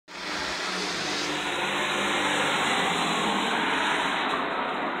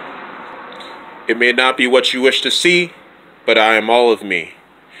It may not be what you wish to see, but I am all of me,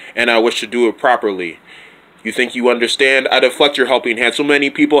 and I wish to do it properly. You think you understand? I deflect your helping hand. So many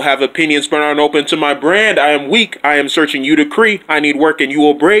people have opinions but aren't open to my brand. I am weak. I am searching you decree. I need work and you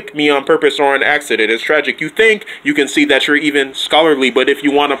will break me on purpose or an accident. It's tragic. You think you can see that you're even scholarly, but if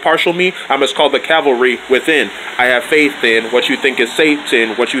you want to partial me, I must call the cavalry within. I have faith in what you think is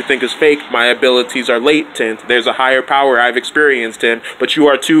Satan, what you think is fake. My abilities are latent. There's a higher power I've experienced in, but you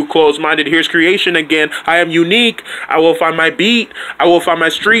are too close-minded. Here's creation again. I am unique. I will find my beat. I will find my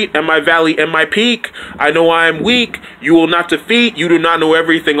street and my valley and my peak. I know I am weak. You will not defeat. You do not know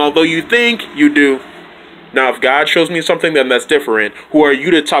everything, although you think you do. Now, if God shows me something, then that's different. Who are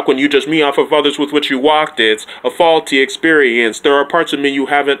you to talk when you judge me off of others with which you walked? It's a faulty experience. There are parts of me you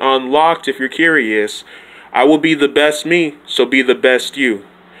haven't unlocked if you're curious. I will be the best me, so be the best you.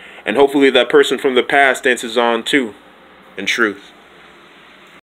 And hopefully that person from the past dances on too, in truth.